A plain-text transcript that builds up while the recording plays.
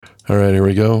All right, here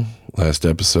we go. Last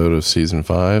episode of season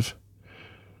 5.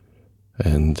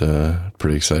 And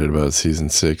pretty excited about season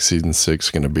 6. Season 6 is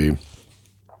going to be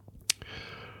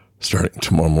starting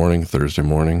tomorrow morning, Thursday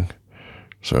morning.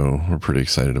 So we're pretty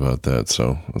excited about that.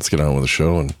 So let's get on with the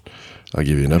show and I'll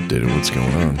give you an update of what's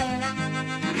going on.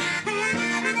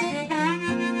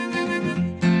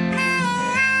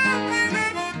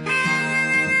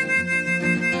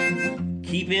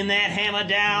 Keeping that hammer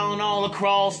down all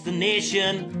across the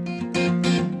nation.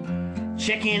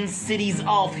 Checking cities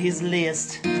off his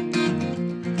list.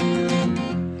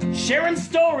 Sharing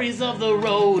stories of the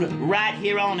road right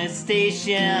here on his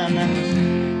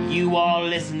station. You are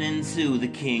listening to the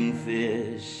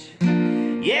Kingfish.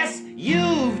 Yes,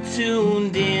 you've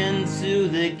tuned in to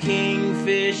the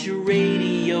Kingfish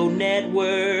Radio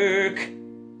Network.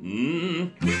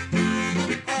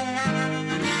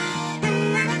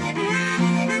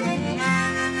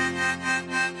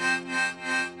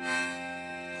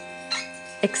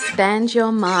 Expand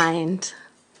your mind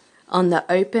on the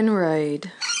open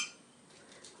road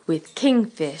with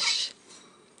Kingfish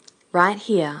right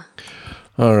here.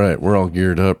 All right, we're all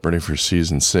geared up, ready for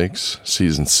season 6.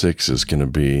 Season 6 is going to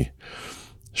be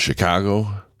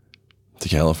Chicago to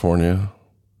California,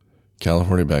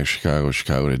 California back to Chicago,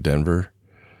 Chicago to Denver,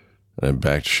 and then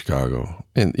back to Chicago.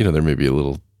 And, you know, there may be a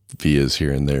little vias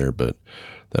here and there, but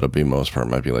that'll be most part.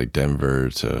 Might be like Denver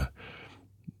to,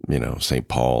 you know, St.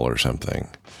 Paul or something.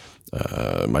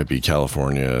 It might be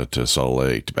California to Salt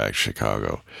Lake to back to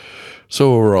Chicago.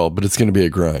 So overall, but it's going to be a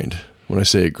grind. When I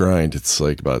say a grind, it's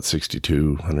like about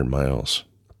 6,200 miles.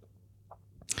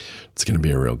 It's going to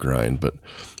be a real grind, but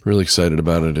really excited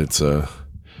about it. It's you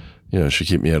know, it should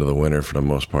keep me out of the winter for the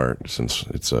most part, since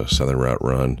it's a Southern Route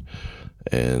run,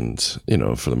 and you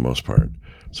know, for the most part.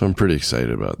 So I'm pretty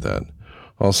excited about that.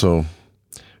 Also,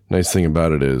 nice thing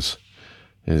about it is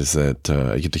that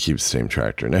I get to keep the same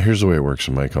tractor. Now, here's the way it works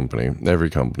in my company. Every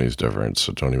company is different,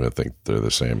 so don't even think they're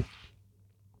the same.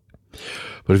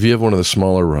 But if you have one of the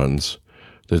smaller runs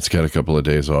that's got a couple of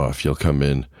days off, you'll come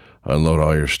in, unload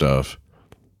all your stuff,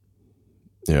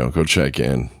 you know, go check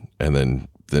in, and then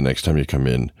the next time you come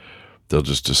in, they'll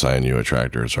just assign you a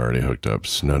tractor. It's already hooked up.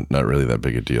 It's not really that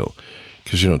big a deal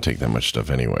because you don't take that much stuff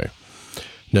anyway.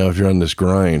 Now, if you're on this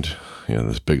grind, you know,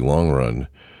 this big long run,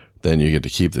 then you get to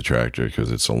keep the tractor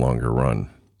because it's a longer run.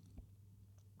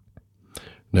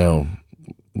 Now,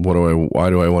 why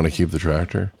do I want to keep the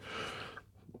tractor?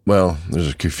 Well,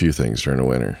 there's a few things during the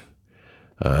winter.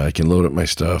 I can load up my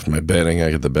stuff, my bedding.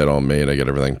 I get the bed all made. I got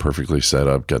everything perfectly set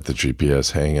up, got the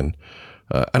GPS hanging.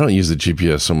 I don't use the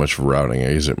GPS so much for routing.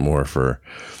 I use it more for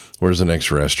where's the next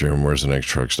restroom, where's the next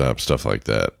truck stop, stuff like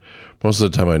that. Most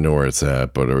of the time I know where it's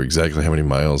at, but or exactly how many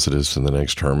miles it is to the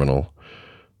next terminal.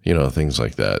 You know, things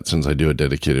like that. Since I do a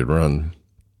dedicated run,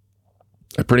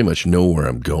 I pretty much know where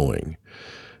I'm going.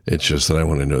 It's just that I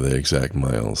want to know the exact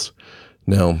miles.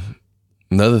 Now,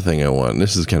 another thing I want, and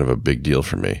this is kind of a big deal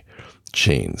for me,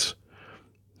 chains.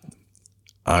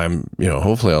 You know,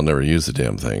 hopefully I'll never use the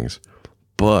damn things.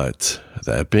 But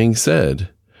that being said,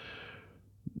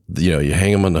 you know, you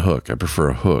hang them on the hook. I prefer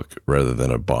a hook rather than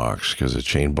a box because a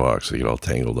chain box, they get all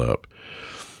tangled up.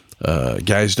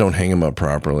 Guys don't hang them up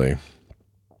properly.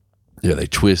 Yeah, they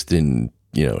twist and,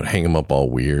 you know, hang them up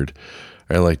all weird.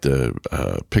 I like to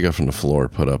pick up from the floor,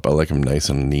 put up. I like them nice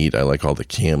and neat. I like all the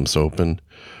cams open.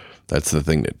 That's the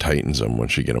thing that tightens them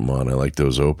once you get them on. I like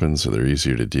those open so they're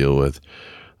easier to deal with.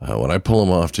 When I pull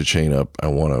them off to chain up, I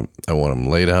want them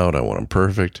laid out. I want them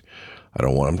perfect. I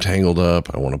don't want them tangled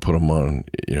up. I want to put them on,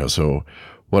 you know. So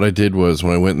what I did was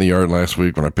when I went in the yard last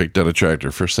week, when I picked out a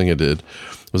tractor, first thing I did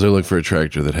was I looked for a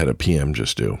tractor that had a PM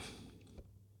just due.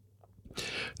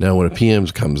 Now, when a PM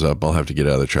comes up, I'll have to get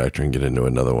out of the tractor and get into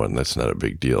another one. That's not a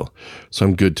big deal. So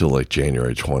I'm good till like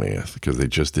January 20th because they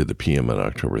just did the PM on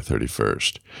October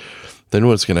 31st. Then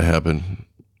what's going to happen,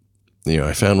 you know,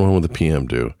 I found one with a PM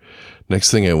due. Next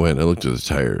thing I looked at the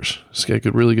tires. It's got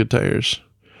really good tires.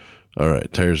 All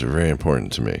right, tires are very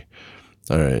important to me.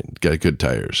 All right, got good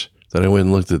tires. Then I went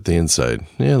and looked at the inside.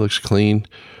 Yeah, it looks clean.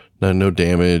 No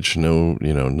damage, no,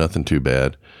 you know, nothing too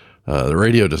bad. The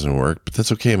radio doesn't work, but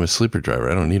that's okay. I'm a sleeper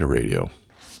driver. I don't need a radio.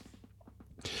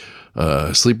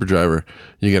 Sleeper driver,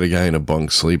 you got a guy in a bunk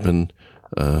sleeping.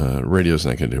 Radio's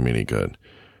not going to do me any good.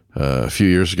 A few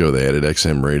years ago, they added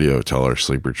XM radio to all our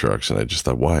sleeper trucks, and I just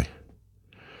thought, why?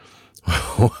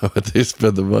 Why would they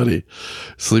spend the money?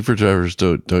 Sleeper drivers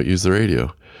don't use the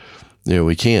radio. You know,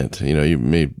 we can't. You know, you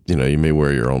may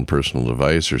wear your own personal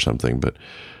device or something, but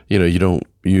you know, you don't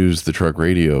use the truck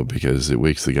radio because it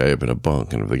wakes the guy up in a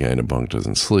bunk, and if the guy in a bunk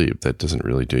doesn't sleep, that doesn't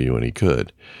really do you any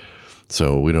good.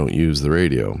 So we don't use the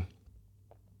radio.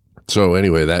 So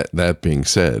anyway, that being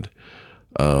said,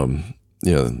 you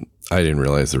know, I didn't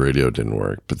realize the radio didn't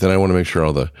work, but then I want to make sure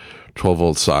all the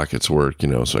 12-volt sockets work, you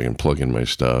know, so I can plug in my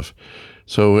stuff.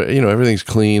 So, you know, everything's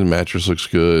clean. Mattress looks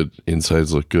good.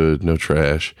 Insides look good. No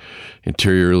trash.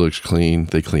 Interior looks clean.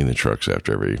 They clean the trucks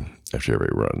after every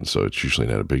run, so it's usually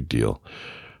not a big deal.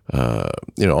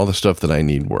 You know, all the stuff that I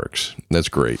need works. That's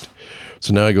great.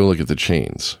 So now I go look at the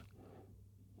chains.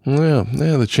 Yeah,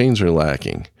 the chains are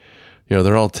lacking. You know,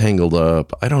 they're all tangled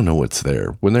up. I don't know what's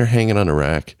there. When they're hanging on a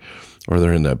rack or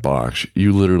they're in that box,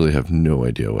 you literally have no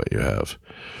idea what you have.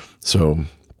 So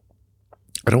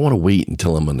I don't want to wait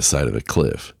until I'm on the side of a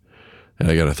cliff and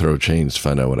I got to throw chains to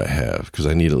find out what I have, because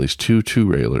I need at least three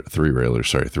railers. 3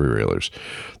 railers are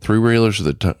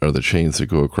the chains that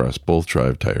go across both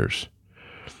drive tires.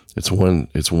 It's one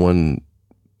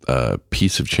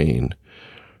piece of chain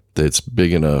that's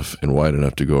big enough and wide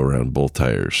enough to go around both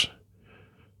tires,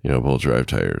 you know, both drive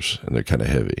tires, and they're kind of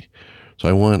heavy. So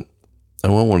I want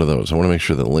one of those. I want to make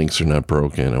sure the links are not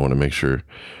broken. I want to make sure,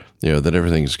 you know, that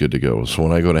everything's good to go. So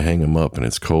when I go to hang them up and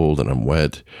it's cold and I'm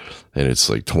wet and it's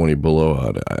like 20 below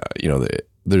out, you know,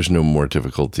 there's no more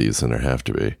difficulties than there have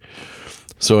to be.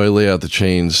 So I lay out the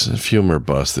chains. A few of them are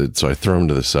busted, so I throw them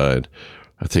to the side.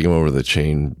 I take them over to the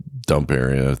chain dump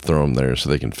area, throw them there so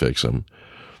they can fix them.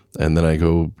 And then I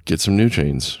go get some new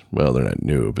chains. Well, they're not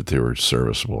new, but they were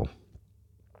serviceable.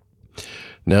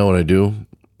 Now what I do,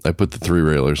 I put the 3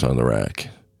 railers on the rack.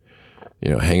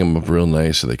 You know, hang them up real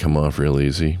nice so they come off real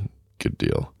easy. Good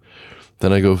deal.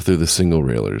 Then I go through the single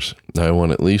railers. Now I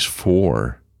want at least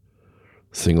 4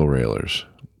 single railers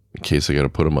in case I got to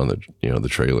put them on the, you know, the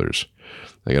trailers.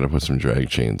 I got to put some drag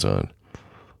chains on.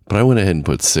 But I went ahead and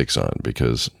put 6 on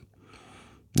because,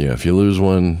 yeah, if you lose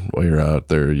one while you're out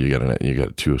there, you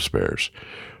got 2 spares.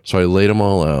 So I laid them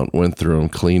all out, went through them,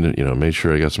 cleaned it, you know, made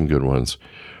sure I got some good ones.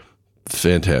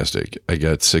 Fantastic. I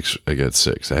got 6.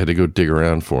 I had to go dig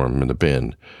around for them in the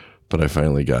bin, but I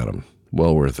finally got them.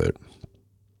 Well worth it.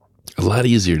 A lot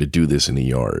easier to do this in a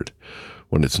yard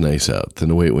when it's nice out than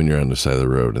to wait when you're on the side of the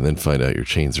road and then find out your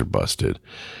chains are busted.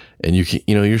 And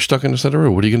you're stuck on the side of the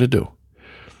road. What are you going to do?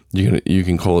 You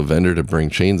can call a vendor to bring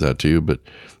chains out to you, but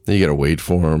then you got to wait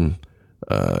for them.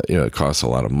 You know, it costs a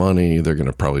lot of money. They're going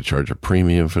to probably charge a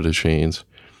premium for the chains.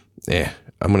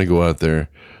 I'm going to go out there.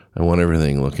 I want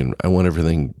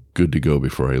everything good to go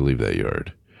before I leave that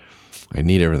yard. I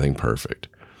need everything perfect.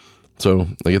 So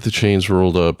I get the chains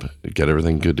rolled up, get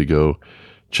everything good to go,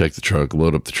 check the truck,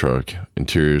 load up the truck.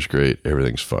 Interior's great.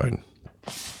 Everything's fine.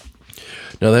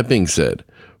 Now, that being said,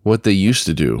 what they used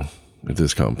to do at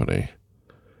this company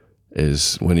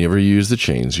is whenever you use the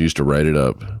chains, you used to write it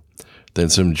up. Then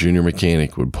some junior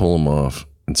mechanic would pull them off,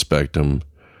 inspect them,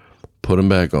 put them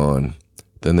back on.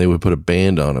 Then they would put a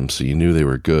band on them so you knew they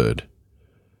were good.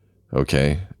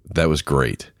 Okay? That was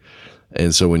great.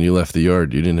 And so when you left the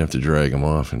yard, you didn't have to drag them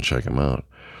off and check them out.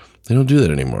 They don't do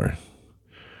that anymore.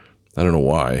 I don't know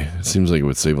why. It seems like it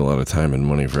would save a lot of time and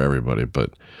money for everybody.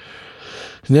 But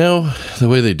now the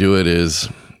way they do it is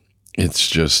it's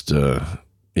just, you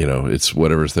know, it's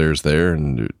whatever's there is there.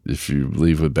 And if you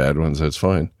leave with bad ones, that's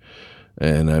fine.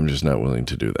 And I'm just not willing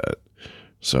to do that.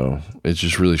 So it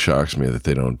just really shocks me that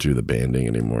they don't do the banding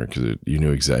anymore, because you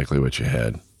knew exactly what you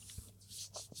had.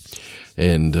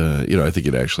 And, you know, I think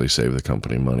it actually saved the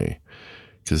company money,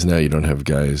 because now you don't have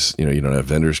guys, you know, you don't have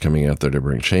vendors coming out there to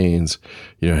bring chains.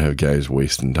 You don't have guys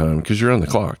wasting time because you're on the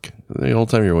clock. The whole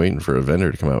time you're waiting for a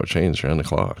vendor to come out with chains, you're on the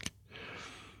clock.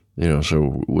 You know,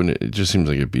 so it just seems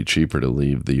like it'd be cheaper to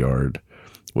leave the yard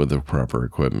with the proper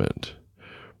equipment.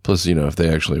 Plus, you know, if they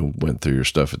actually went through your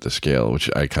stuff at the scale,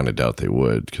 which I kind of doubt they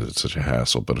would because it's such a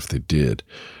hassle, but if they did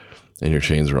and your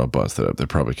chains are all busted up, they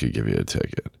probably could give you a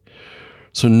ticket.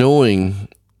 So knowing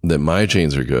that my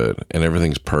chains are good and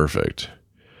everything's perfect,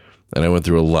 and I went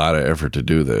through a lot of effort to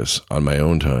do this on my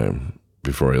own time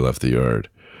before I left the yard,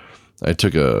 I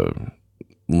took a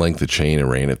length of chain and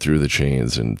ran it through the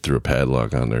chains and threw a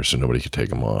padlock on there so nobody could take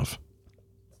them off.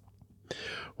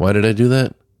 Why did I do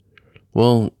that?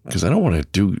 Well, because I don't want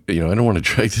to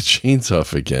drag the chains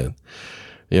off again.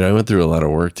 You know, I went through a lot of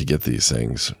work to get these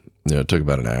things. You know, it took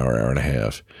about an hour and a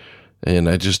half. And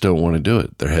I just don't want to do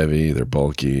it. They're heavy, they're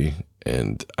bulky,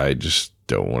 and I just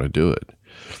don't want to do it.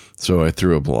 So I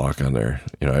threw a block on there.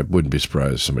 You know, I wouldn't be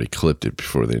surprised if somebody clipped it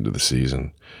before the end of the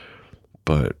season.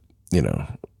 But, you know,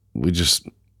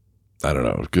 I don't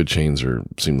know. Good chains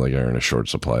seem like they're in a short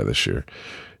supply this year.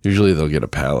 Usually they'll get a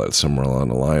pallet somewhere along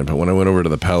the line. But when I went over to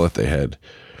the pallet they had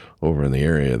over in the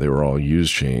area, they were all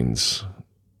used chains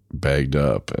bagged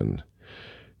up. And,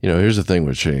 you know, here's the thing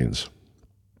with chains.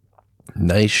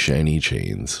 Nice, shiny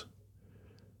chains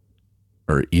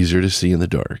are easier to see in the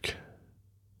dark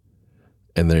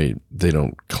and they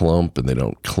don't clump and they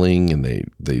don't cling, and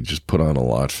they just put on a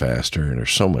lot faster and are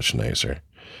so much nicer.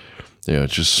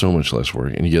 It's just so much less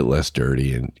work, and you get less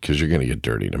dirty, and because you're going to get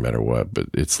dirty no matter what, but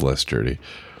it's less dirty,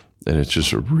 and it's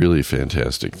just a really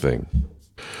fantastic thing.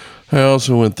 I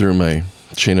also went through my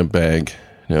chain-up bag.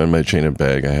 Now, in my chain-up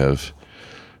bag, I have,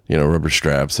 rubber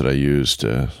straps that I use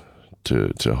to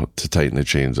tighten the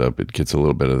chains up. It gets a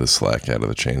little bit of the slack out of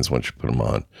the chains once you put them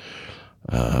on.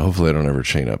 Hopefully I don't ever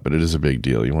chain up, but it is a big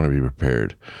deal. You want to be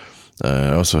prepared.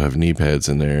 I also have knee pads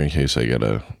in there in case I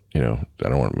gotta, I'm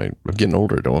getting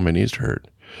older. I don't want my knees to hurt.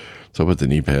 So I put the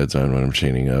knee pads on when I'm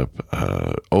chaining up.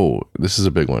 This is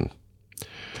a big one.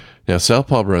 Now,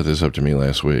 Southpaw brought this up to me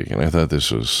last week, and I thought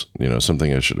this was,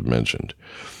 something I should have mentioned.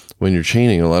 When you're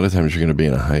chaining, a lot of times you're going to be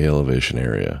in a high elevation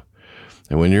area.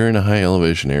 And when you're in a high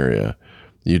elevation area,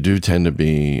 you do tend to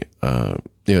be,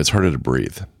 it's harder to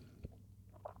breathe.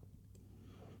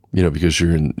 Because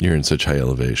you're in such high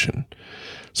elevation.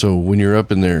 So when you're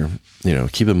up in there,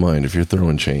 keep in mind, if you're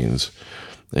throwing chains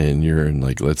and you're in,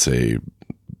 like, let's say,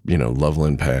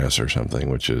 Loveland Pass or something,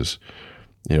 which is,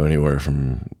 anywhere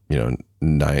from,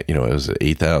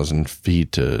 8,000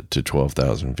 feet to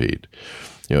 12,000 feet,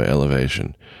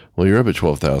 elevation. Well, you're up at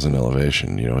 12,000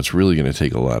 elevation, it's really going to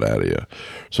take a lot out of you.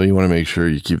 So you want to make sure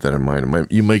you keep that in mind.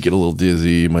 You might get a little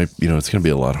dizzy. It's going to be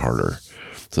a lot harder.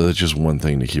 So that's just one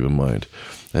thing to keep in mind.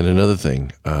 And another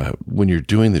thing, when you're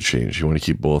doing the change, you want to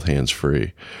keep both hands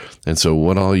free. And so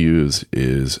what I'll use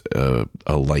is a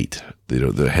light,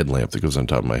 the headlamp that goes on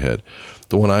top of my head.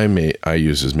 The one I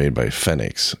use is made by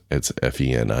Fenix. It's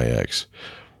Fenix.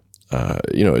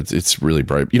 It's really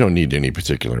bright. You don't need any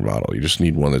particular model. You just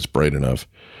need one that's bright enough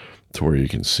to where you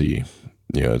can see.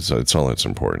 It's all that's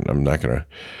important.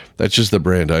 That's just the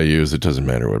brand I use. It doesn't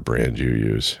matter what brand you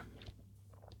use.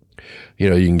 You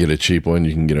can get a cheap one.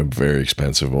 You can get a very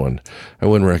expensive one. I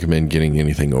wouldn't recommend getting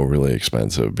anything overly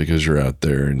expensive because you're out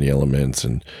there in the elements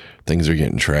and things are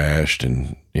getting trashed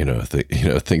and,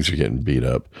 things are getting beat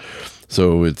up.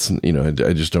 So it's,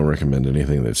 I just don't recommend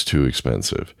anything that's too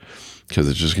expensive because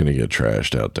it's just going to get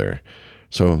trashed out there.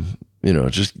 So,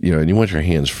 and you want your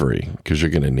hands free because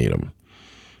you're going to need them.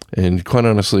 And quite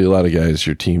honestly, a lot of guys,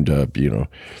 you're teamed up, your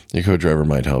co-driver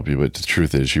might help you, but the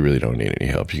truth is you really don't need any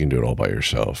help. You can do it all by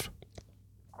yourself.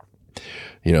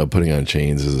 Putting on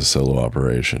chains is a solo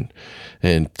operation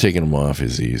and taking them off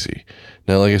is easy.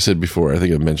 Now, like I said before, I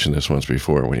think I've mentioned this once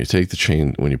before, when you take the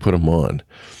chain, when you put them on,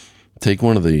 take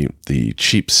one of the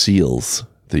cheap seals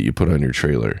that you put on your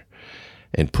trailer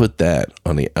and put that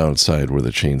on the outside where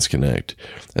the chains connect.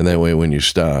 And that way, when you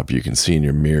stop, you can see in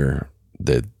your mirror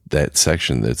that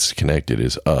section that's connected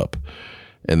is up.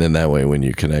 And then that way, when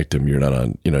you connect them, you're not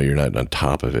on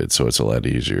top of it. So it's a lot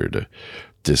easier to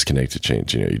disconnect the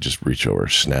chains. You just reach over,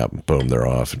 snap, boom, they're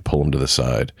off, and pull them to the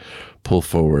side, pull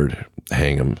forward,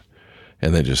 hang them,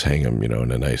 and then just hang them, in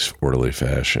a nice orderly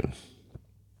fashion.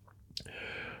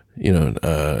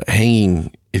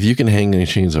 Hanging, if you can hang the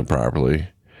chains up properly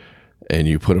and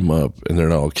you put them up and they're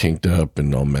not all kinked up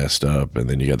and all messed up, and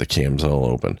then you got the cams all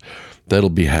open, that'll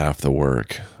be half the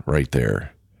work right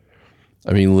there.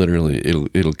 I mean, literally,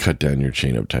 it'll cut down your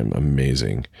chain up time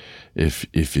amazing if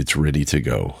it's ready to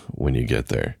go when you get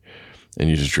there, and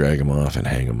you just drag them off and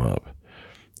hang them up.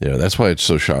 That's why it's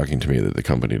so shocking to me that the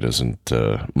company doesn't,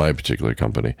 my particular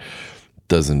company,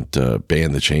 doesn't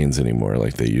ban the chains anymore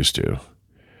like they used to.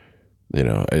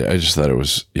 I just thought it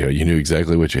was, you knew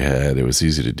exactly what you had. It was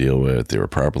easy to deal with. They were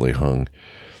properly hung,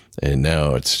 and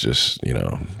now it's just, you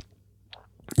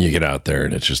get out there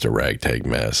and it's just a ragtag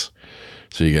mess.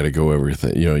 So you got to go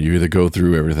everything, you either go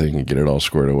through everything and get it all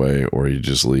squared away, or you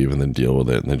just leave and then deal with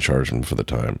it and then charge them for the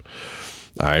time.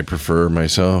 I prefer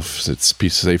myself, it's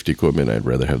piece of safety equipment. I'd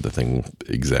rather have the thing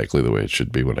exactly the way it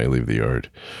should be when I leave the yard.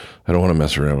 I don't want to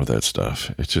mess around with that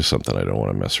stuff. It's just something I don't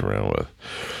want to mess around with.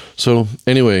 So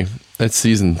anyway, that's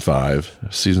season 5.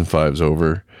 Season 5's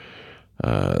over.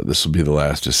 This will be the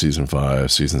last of season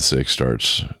 5. Season 6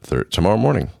 starts tomorrow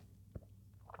morning.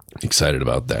 Excited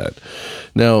about that.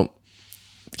 Now,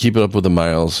 keep it up with the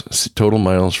miles. Total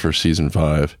miles for season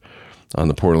 5 on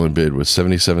the Portland bid was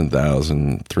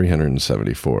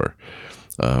 77,374.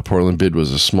 Portland bid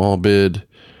was a small bid,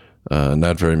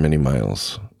 not very many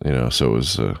miles, so it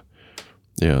was,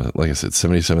 like I said,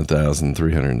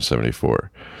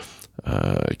 77,374.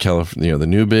 California, the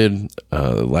new bid,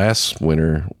 last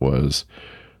winter was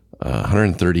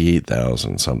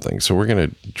 138,000 something. So we're going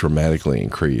to dramatically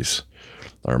increase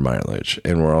our mileage,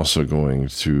 and we're also going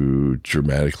to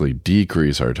dramatically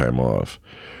decrease our time off.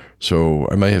 So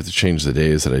I might have to change the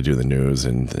days that I do the news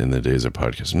and the days of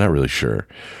podcasts. I'm not really sure.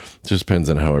 It just depends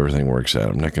on how everything works out.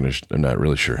 I'm not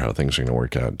really sure how things are going to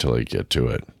work out until I get to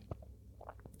it.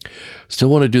 Still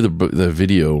want to do the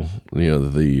video,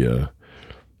 the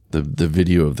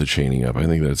video of the chaining up. I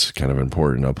think that's kind of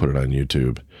important. I'll put it on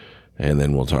YouTube, and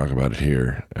then we'll talk about it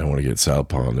here. I want to get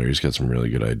Southpaw on there. He's got some really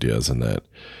good ideas on that.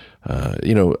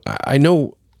 I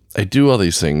know I do all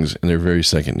these things, and they're very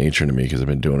second nature to me because I've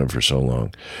been doing them for so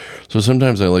long. So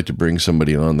sometimes I like to bring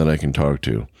somebody on that I can talk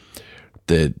to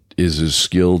that is as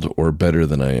skilled or better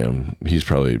than I am. He's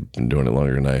probably been doing it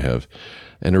longer than I have.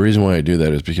 And the reason why I do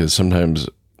that is because sometimes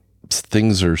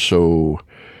things are so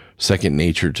second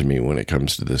nature to me when it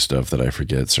comes to this stuff that I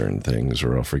forget certain things,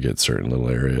 or I'll forget certain little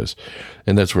areas.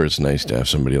 And that's where it's nice to have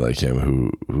somebody like him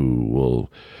who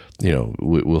will,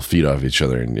 we'll feed off each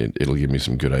other, and it'll give me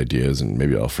some good ideas, and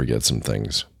maybe I'll forget some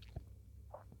things,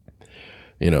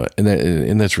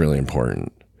 and that's really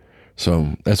important.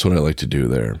 So that's what I like to do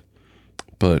there.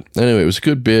 But anyway, it was a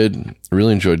good bid. I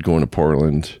really enjoyed going to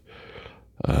Portland.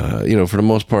 For the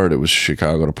most part, it was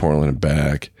Chicago to Portland and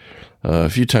back. A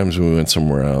few times we went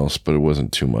somewhere else, but it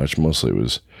wasn't too much. Mostly it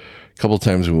was a couple of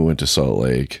times we went to Salt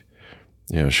Lake,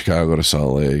 Chicago to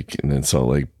Salt Lake, and then Salt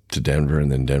Lake to Denver,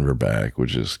 and then Denver back,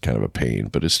 which is kind of a pain,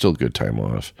 but it's still good time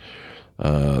off.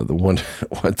 The one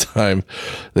time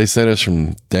they sent us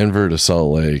from Denver to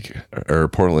Salt Lake, or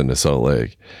Portland to Salt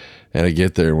Lake, and I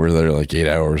get there, and we're there like 8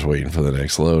 hours waiting for the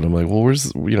next load. I'm like, well,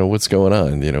 where's, what's going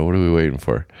on? What are we waiting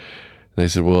for? And they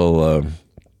said, well,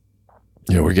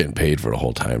 we're getting paid for the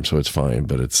whole time, so it's fine,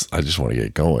 but I just want to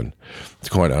get going.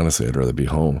 Quite honestly, I'd rather be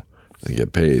home than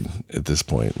get paid at this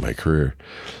point in my career.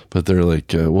 But they're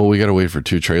like, well, we got to wait for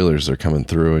 2 trailers. They're coming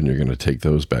through, and you're going to take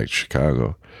those back to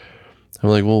Chicago. I'm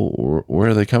like, well,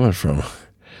 where are they coming from?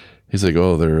 He's like,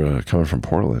 oh, they're coming from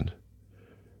Portland.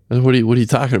 I said, what are you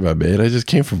talking about, man? I just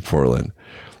came from Portland.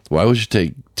 Why would you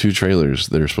take 2 trailers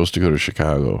that are supposed to go to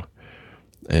Chicago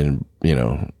and,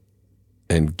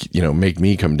 make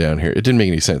me come down here? It didn't make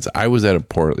any sense. I was at a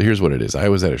port. Here's what it is. I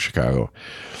was at a Chicago.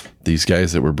 These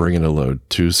guys that were bringing a load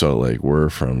to Salt Lake were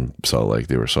from Salt Lake.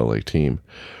 They were a Salt Lake team.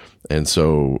 And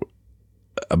so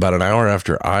about an hour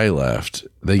after I left,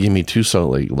 they gave me 2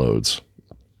 Salt Lake loads.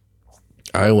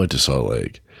 I went to Salt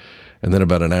Lake. And then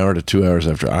about an hour to 2 hours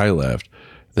after I left,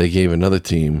 they gave another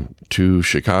team 2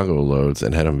 Chicago loads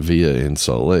and had them via in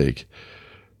Salt Lake,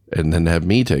 and then have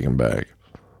me take them back.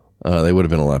 They would have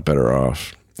been a lot better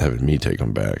off having me take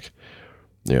them back.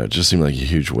 It just seemed like a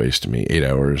huge waste to me. 8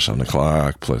 hours on the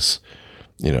clock, plus,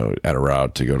 at a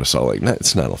route to go to Salt Lake.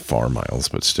 It's not far miles,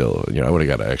 but still, I would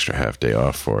have got an extra half day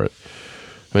off for it.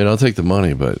 I mean, I'll take the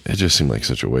money, but it just seemed like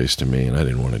such a waste to me, and I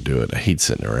didn't want to do it. I hate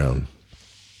sitting around.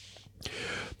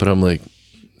 But I'm like,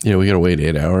 we got to wait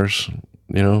 8 hours,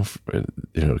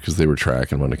 because they were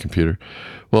tracking them on the computer.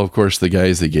 Well, of course, the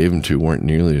guys they gave them to weren't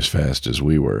nearly as fast as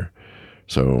we were.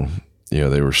 So,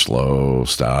 they were slow,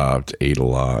 stopped, ate a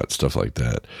lot, stuff like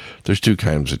that. There's 2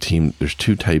 types of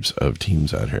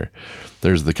teams out here.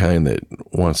 There's the kind that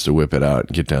wants to whip it out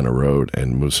and get down the road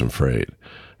and move some freight.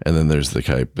 And then there's the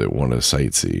type that want to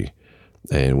sightsee.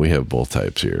 And we have both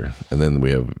types here. And then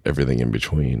we have everything in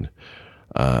between.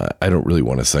 I don't really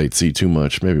want to sightsee too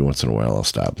much. Maybe once in a while I'll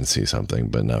stop and see something,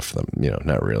 but not for them,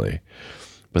 not really.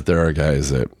 But there are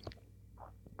guys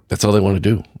that's all they want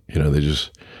to do. They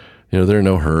just, they're in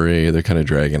no hurry. They're kind of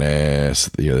dragging ass.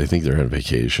 They think they're on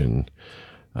vacation.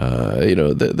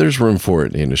 There's room for it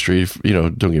in the industry.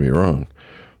 Don't get me wrong,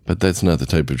 but that's not the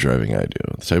type of driving I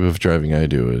do. The type of driving I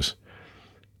do is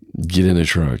get in the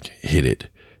truck, hit it,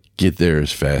 get there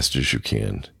as fast as you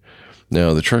can.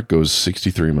 Now, the truck goes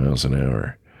 63 miles an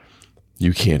hour.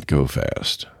 You can't go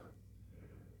fast.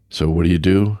 So what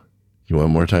do? You want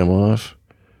more time off?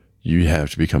 You have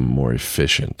to become more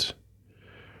efficient.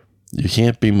 You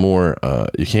can't be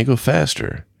you can't go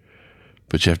faster,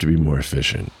 but you have to be more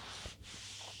efficient.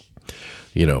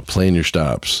 Plan your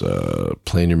stops,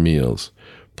 plan your meals,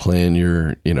 plan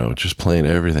your, just plan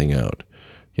everything out.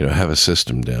 Have a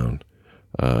system down.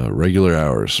 Regular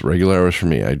hours for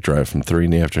me. I drive from 3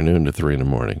 in the afternoon to 3 in the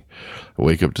morning. I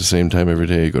wake up at the same time every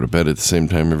day, go to bed at the same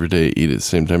time every day, eat at the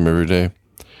same time every day,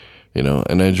 and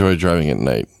I enjoy driving at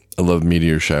night. I love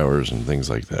meteor showers and things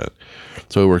like that.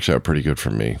 So it works out pretty good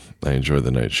for me. I enjoy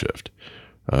the night shift.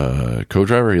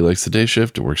 Co-driver, he likes the day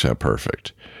shift. It works out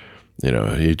perfect.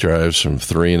 He drives from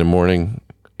 3 in the morning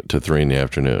to 3 in the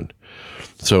afternoon.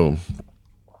 So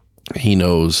he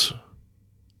knows,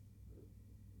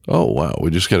 oh, wow, we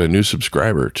just got a new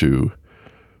subscriber to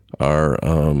our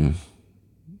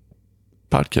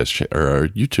podcast or our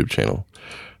YouTube channel.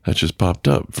 That just popped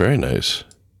up. Very nice.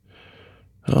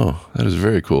 Oh, that is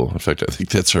very cool. In fact, I think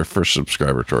that's our first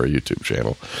subscriber to our YouTube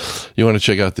channel. You want to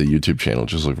check out the YouTube channel,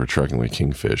 just look for Trucking with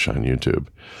Kingfish on YouTube.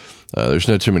 There's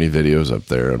not too many videos up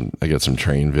there. I got some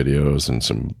train videos and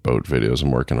some boat videos.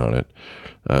 I'm working on it.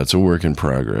 It's a work in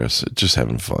progress. Just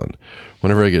having fun.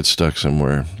 Whenever I get stuck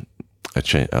somewhere,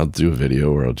 I'll do a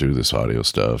video or I'll do this audio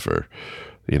stuff, or,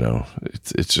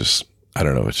 it's just, I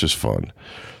don't know. It's just fun.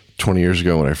 23 years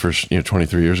ago when I first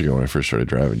started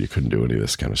driving, you couldn't do any of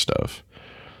this kind of stuff.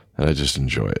 And I just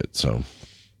enjoy it. So,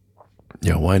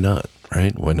 yeah, why not?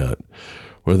 Right? Why not?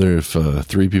 Whether if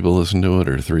 3 people listen to it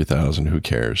or 3,000, who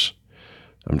cares?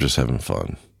 I'm just having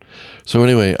fun. So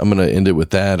anyway, I'm going to end it with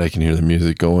that. I can hear the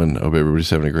music going. I hope everybody's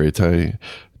having a great day.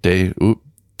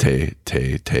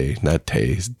 Not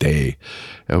day.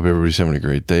 I hope everybody's having a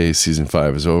great day. Season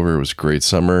 5 is over. It was a great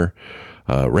summer.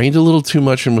 Rained a little too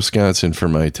much in Wisconsin for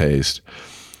my taste.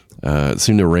 It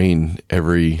seemed to rain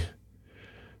every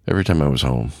time I was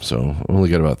home. So I only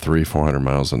got about 300-400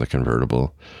 miles on the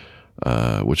convertible,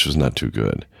 which was not too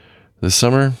good. This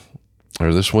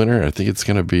winter, I think it's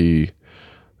going to be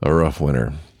a rough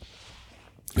winter.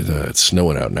 It's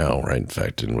snowing out now, right? In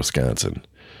fact, in Wisconsin,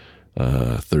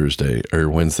 Wednesday,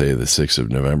 the 6th of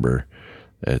November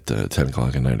at 10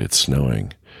 o'clock at night, it's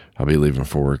snowing. I'll be leaving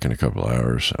for work in a couple of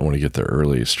hours. I want to get there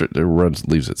early. The run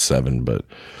leaves at 7, but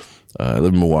I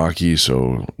live in Milwaukee,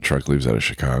 so truck leaves out of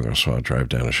Chicago, so I'll drive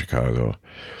down to Chicago.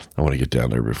 I want to get down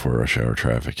there before rush hour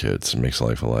traffic hits. It makes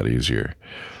life a lot easier.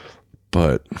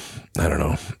 But, I don't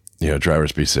know.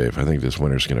 Drivers be safe. I think this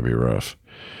winter's going to be rough.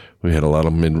 We had a lot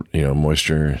of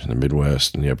moisture in the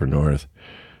Midwest and the upper North,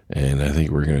 and I think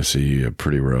we're going to see a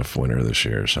pretty rough winter this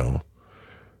year. So,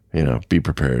 be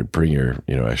prepared. Bring your,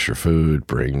 extra food.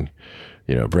 Bring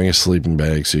a sleeping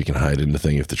bag so you can hide in the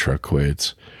thing if the truck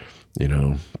quits.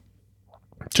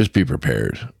 Just be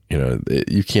prepared.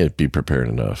 You can't be prepared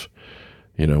enough.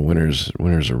 Winter's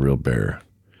a real bear.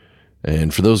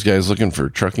 And for those guys looking for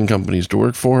trucking companies to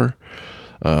work for,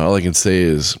 all I can say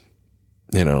is,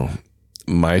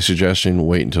 my suggestion,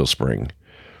 wait until spring.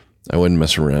 I wouldn't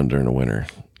mess around during the winter.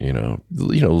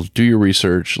 Do your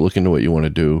research, look into what you want to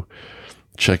do,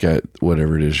 check out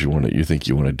whatever it is you think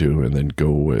you want to do, and then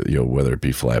go with, whether it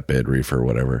be flatbed, reefer, or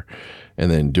whatever,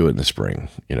 and then do it in the spring.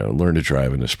 Learn to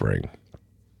drive in the spring.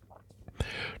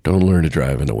 Don't learn to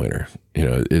drive in the winter.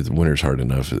 Winter's hard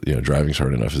enough. Driving's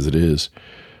hard enough as it is.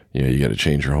 You got to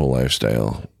change your whole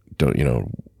lifestyle. Don't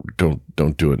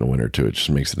do it in the winter too. It just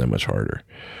makes it that much harder.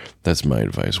 That's my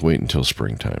advice. Wait until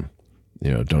springtime.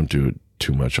 Don't do it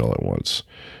too much all at once.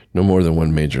 No more than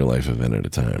one major life event at a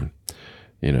time.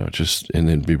 And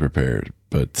then be prepared.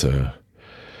 But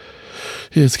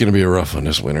it's going to be a rough one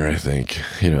this winter, I think.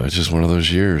 It's just one of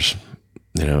those years.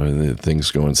 And things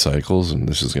go in cycles, and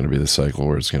this is going to be the cycle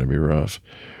where it's going to be rough.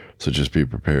 So just be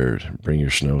prepared. Bring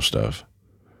your snow stuff.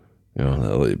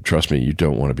 Trust me, you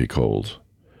don't want to be cold.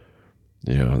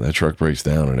 That truck breaks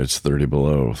down and it's 30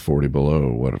 below, 40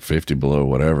 below, 50 below,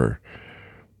 whatever.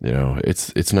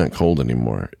 It's not cold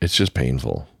anymore. It's just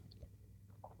painful.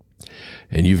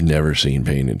 And you've never seen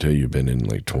pain until you've been in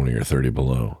like 20 or 30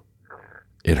 below.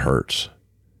 It hurts.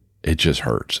 It just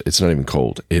hurts. It's not even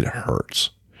cold. It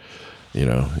hurts.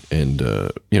 And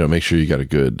make sure you got a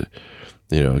good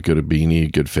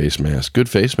beanie, good face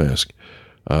mask.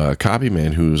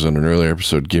 Copyman, who was on an earlier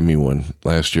episode, gave me one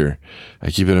last year.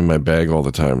 I keep it in my bag all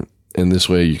the time. And this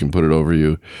way you can put it over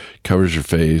you, covers your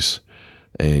face,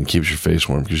 and keeps your face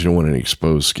warm because you don't want any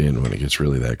exposed skin when it gets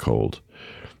really that cold.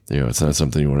 It's not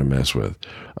something you want to mess with.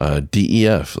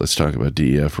 DEF. Let's talk about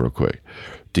DEF real quick.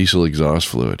 Diesel exhaust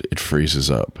fluid. It freezes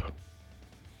up.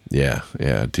 Yeah.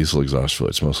 Diesel exhaust fluid.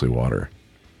 It's mostly water.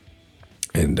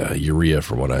 And urea,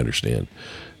 from what I understand.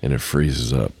 And it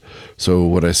freezes up. So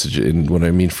what I suggest, and when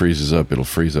I mean freezes up, it'll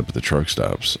freeze up at the truck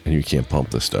stops, and you can't pump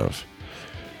the stuff.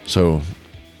 So,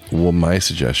 what my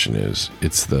suggestion is,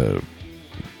 you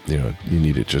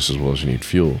need it just as well as you need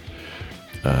fuel.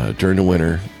 During the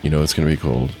winter, it's going to be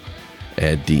cold.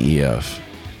 Add DEF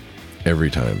every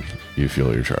time you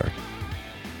fuel your truck,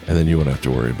 and then you won't have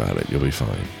to worry about it. You'll be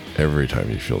fine every time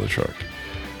you fuel the truck.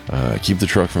 Keep the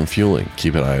truck from fueling.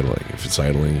 Keep it idling. If it's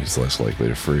idling, it's less likely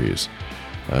to freeze.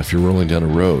 If you're rolling down a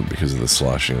road because of the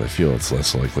sloshing of the fuel, it's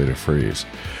less likely to freeze.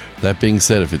 That being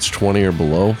said, if it's 20 or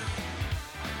below,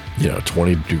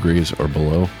 20 degrees or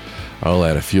below, I'll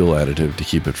add a fuel additive to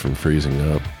keep it from freezing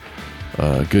up.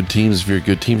 Good teams, if you're a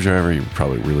good team driver, you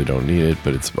probably really don't need it,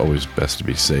 but it's always best to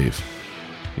be safe.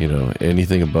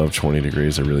 Anything above 20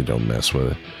 degrees, I really don't mess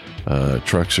with it.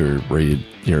 Trucks are rated,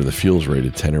 the fuel's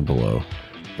rated 10 or below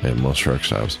at most truck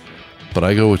stops. But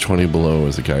I go with 20 below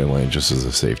as a guideline just as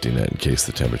a safety net in case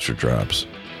the temperature drops.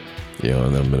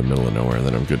 and then I'm in the middle of nowhere, and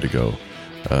then I'm good to go.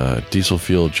 Diesel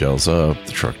fuel gels up,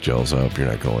 the truck gels up, you're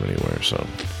not going anywhere. So,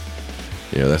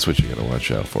 that's what you're going to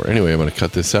watch out for. Anyway, I'm going to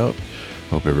cut this out.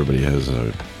 Hope everybody has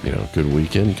a good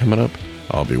weekend coming up.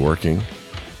 I'll be working,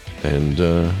 and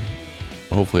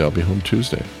hopefully I'll be home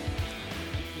Tuesday,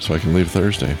 so I can leave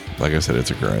Thursday. Like I said,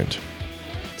 it's a grind.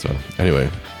 So anyway,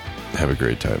 have a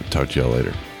great time. Talk to y'all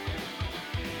later.